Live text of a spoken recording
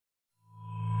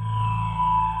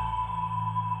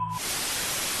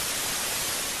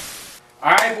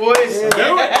All right, boys. Yeah.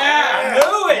 Do it. Yeah.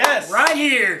 Do it. Yes. Right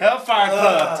here. Hellfire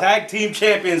Club, tag team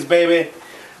champions, baby.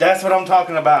 That's what I'm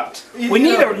talking about. We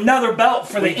need another belt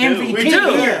for the MVP. We do.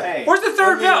 Hey. Where's the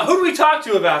third belt? Who do we talk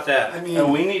to about that? I mean,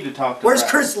 And we need to talk to Where's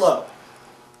Brad. Chris Lowe?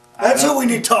 That's who we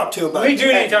need to talk to about We it.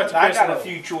 do need to talk to I Chris got Lowe. a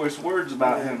few choice words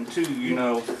about him too, you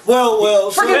know.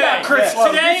 Well, forget about Chris Lowe.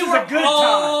 Today This is we're a good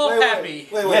all time. happy.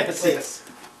 Wait. Yes.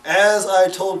 As I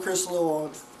told Chris Lowe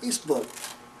on Facebook,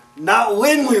 not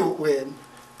when we win,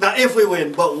 not if we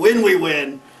win, but when we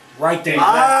win, Right there.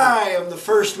 I am the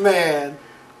first man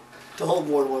to hold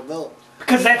more than one belt.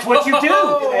 Because that's what you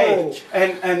do.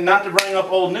 Hey, and not to bring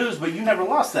up old news, but you never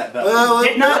lost that belt. Well,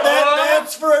 Did not-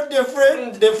 that's for a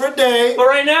different day. But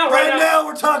right now, Right now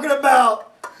we're talking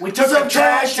about We took some the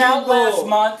trash tag out team last gold.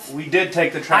 month. We did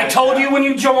take the trash I told out. you when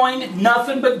you joined,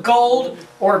 nothing but gold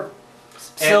or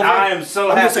And silver. I am so I'm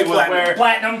gonna happy say with platinum.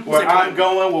 Platinum. where I'm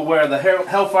going, with where the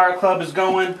Hellfire Club is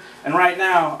going. And right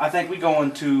now, I think we're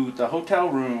going to the hotel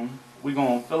room. We're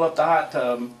going to fill up the hot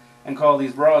tub and call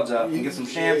these broads up and get some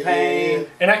champagne.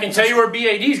 and I can tell you where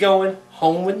BAD's going.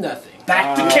 Home with nothing.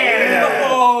 Back to Canada.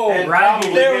 Oh, And right probably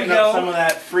here. There we getting up go. some of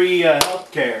that free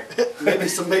health care. Maybe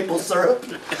some maple syrup.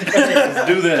 Let's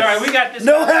do this. Sorry, we got this.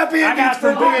 No happy I endings got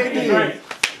for some BAD. Right.